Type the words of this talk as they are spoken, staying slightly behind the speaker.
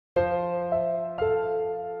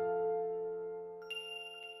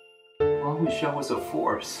Michelle was a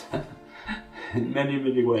force in many,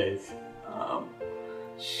 many ways.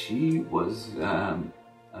 She was a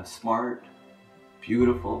smart,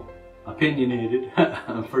 beautiful, opinionated,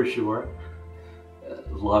 for sure,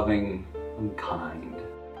 loving and kind.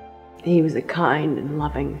 He was a kind and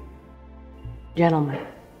loving gentleman,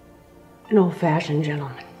 an old-fashioned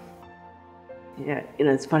gentleman. Yeah,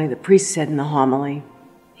 it's funny, the priest said in the homily,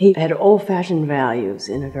 he had old-fashioned values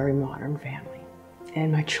in a very modern family,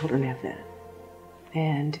 and my children have that.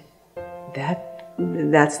 And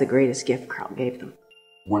that's the greatest gift Carl gave them.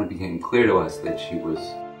 When it became clear to us that she was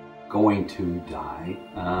going to die,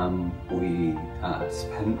 we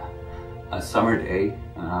spent a summer day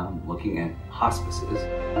looking at hospices.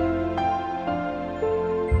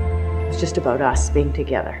 It was just about us being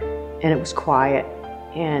together, and it was quiet,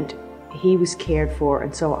 and he was cared for,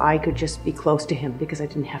 and so I could just be close to him because I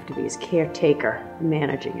didn't have to be his caretaker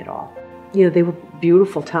managing it all. You know, they were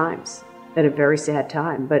beautiful times at a very sad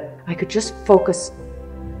time, but I could just focus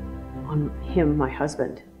on him, my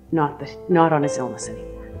husband, not on his illness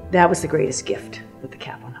anymore. That was the greatest gift that the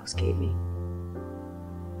Kaplan House gave me.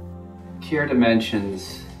 Care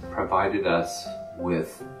Dimensions provided us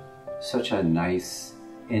with such a nice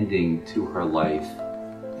ending to her life,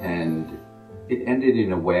 and it ended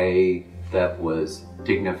in a way that was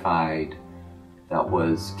dignified, that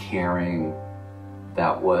was caring,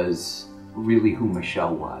 that was really who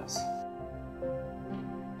Michelle was.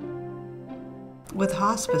 With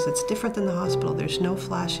hospice, it's different than the hospital. There's no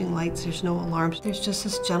flashing lights, there's no alarms. There's just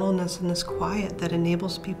this gentleness and this quiet that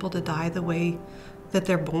enables people to die the way that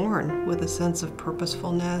they're born, with a sense of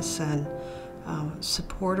purposefulness and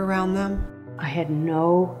support around them. I had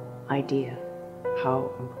no idea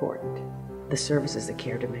how important the services that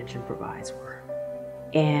Care Dimension provides were.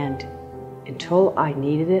 And until I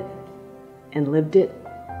needed it and lived it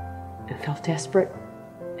and felt desperate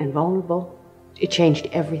and vulnerable, it changed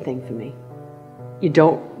everything for me. You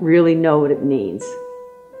don't really know what it means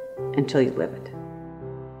until you live it.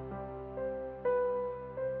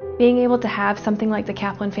 Being able to have something like the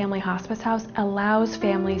Kaplan Family Hospice House allows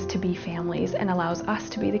families to be families and allows us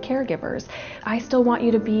to be the caregivers. I still want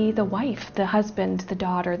you to be the wife, the husband, the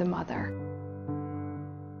daughter, the mother.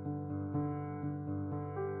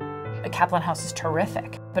 The Kaplan House is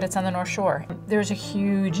terrific, but it's on the North Shore. There's a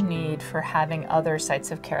huge need for having other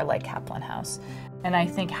sites of care like Kaplan House. And I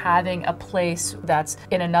think having a place that's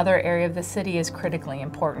in another area of the city is critically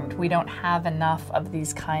important. We don't have enough of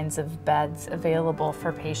these kinds of beds available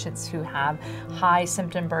for patients who have high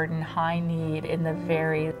symptom burden, high need in the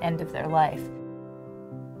very end of their life.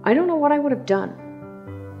 I don't know what I would have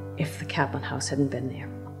done if the Kaplan House hadn't been there,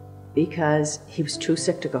 because he was too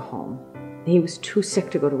sick to go home. He was too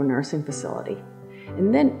sick to go to a nursing facility.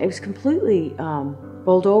 And then it was completely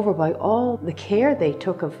bowled over by all the care they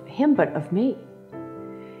took of him, but of me.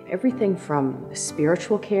 Everything from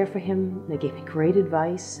spiritual care for him, they gave me great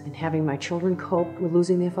advice, and having my children cope with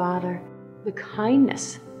losing their father. The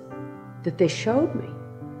kindness that they showed me,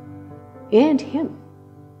 and him.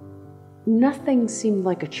 Nothing seemed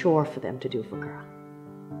like a chore for them to do for Carl.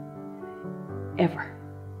 Ever.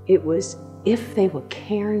 It was if they were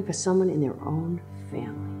caring for someone in their own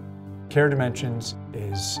family. Care Dimensions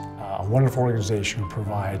is a wonderful organization who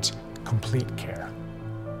provides complete care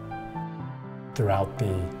throughout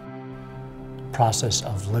the process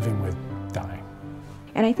of living with dying.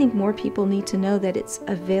 And I think more people need to know that it's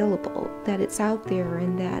available, that it's out there,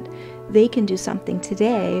 and that they can do something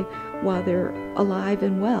today while they're alive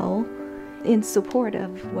and well in support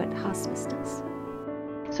of what hospice does.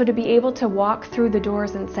 So to be able to walk through the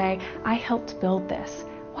doors and say, I helped build this,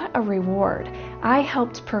 what a reward. I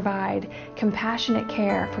helped provide compassionate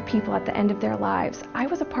care for people at the end of their lives. I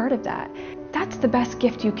was a part of that. That's the best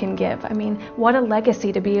gift you can give. I mean, what a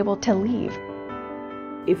legacy to be able to leave.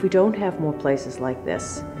 If we don't have more places like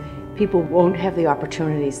this, people won't have the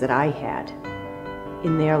opportunities that I had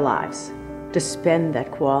in their lives to spend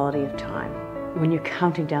that quality of time when you're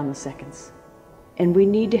counting down the seconds. And we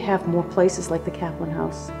need to have more places like the Kaplan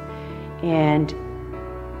House. And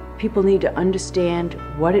people need to understand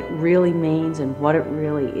what it really means and what it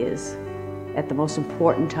really is at the most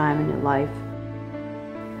important time in your life.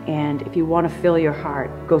 And if you want to fill your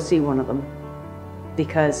heart, go see one of them,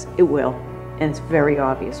 because it will, and it's very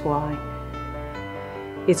obvious why.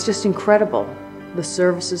 It's just incredible, the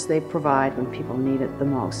services they provide when people need it the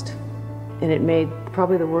most. And it made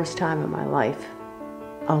probably the worst time of my life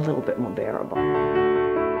a little bit more bearable.